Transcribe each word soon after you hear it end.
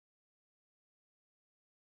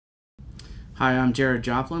Hi, I'm Jared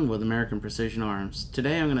Joplin with American Precision Arms.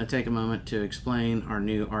 Today I'm going to take a moment to explain our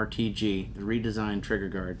new RTG, the redesigned trigger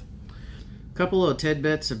guard. A couple of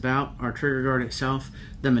tidbits about our trigger guard itself.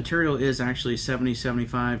 The material is actually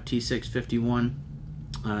 7075 T651.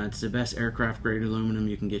 It's the best aircraft grade aluminum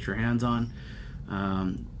you can get your hands on.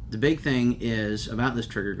 The big thing is about this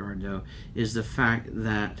trigger guard though is the fact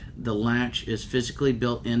that the latch is physically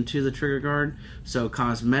built into the trigger guard, so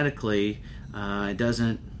cosmetically it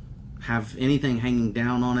doesn't have anything hanging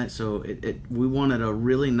down on it, so we wanted a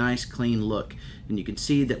really nice clean look. And you can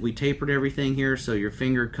see that we tapered everything here so your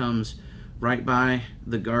finger comes right by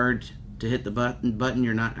the guard to hit the button.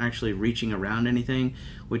 You're not actually reaching around anything.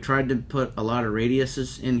 We tried to put a lot of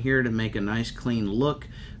radiuses in here to make a nice clean look.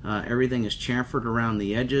 Everything is chamfered around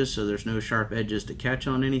the edges so there's no sharp edges to catch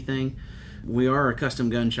on anything. We are a custom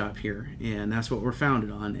gun shop here, and that's what we're founded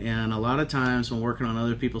on. And a lot of times when working on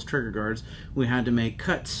other people's trigger guards, we had to make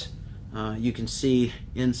cuts. You can see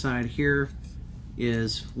inside here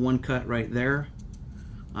is one cut right there.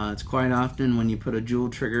 It's quite often when you put a jewel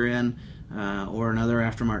trigger in or another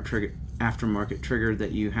aftermarket trigger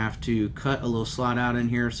that you have to cut a little slot out in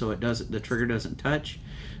here so the trigger doesn't touch.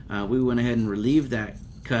 We went ahead and relieved that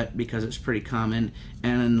cut because it's pretty common,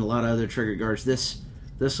 and in a lot of other trigger guards this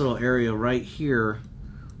little area right here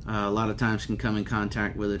a lot of times can come in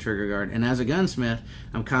contact with a trigger guard. And as a gunsmith,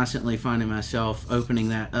 I'm constantly finding myself opening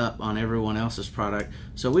that up on everyone else's product,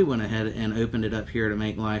 so we went ahead and opened it up here to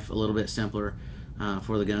make life a little bit simpler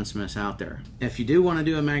for the gunsmiths out there. If you do want to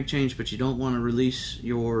do a mag change but you don't want to release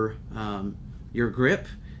your grip,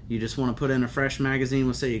 you just want to put in a fresh magazine.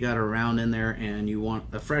 Let's say you got a round in there and you want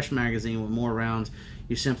a fresh magazine with more rounds,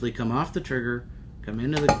 you simply come off the trigger, come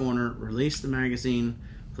into the corner, release the magazine,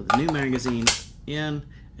 put the new magazine in,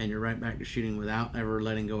 and you're right back to shooting without ever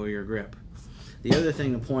letting go of your grip. The other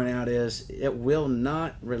thing to point out is it will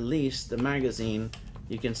not release the magazine.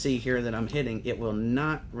 You can see here that I'm hitting, it will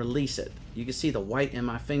not release it. You can see the white in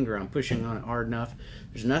my finger. I'm pushing on it hard enough.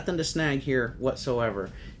 There's nothing to snag here whatsoever.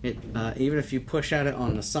 Even if you push at it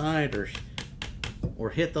on the side or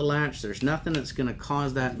hit the latch, there's nothing that's going to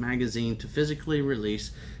cause that magazine to physically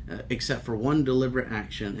release except for one deliberate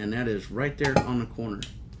action, and that is right there on the corner.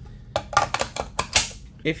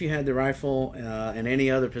 If you had the rifle in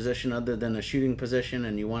any other position other than the shooting position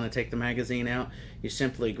and you want to take the magazine out, you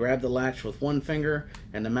simply grab the latch with one finger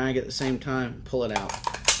and the mag at the same time, pull it out.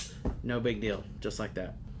 No big deal, just like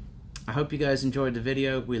that. I hope you guys enjoyed the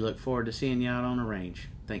video. We look forward to seeing you out on the range.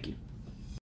 Thank you.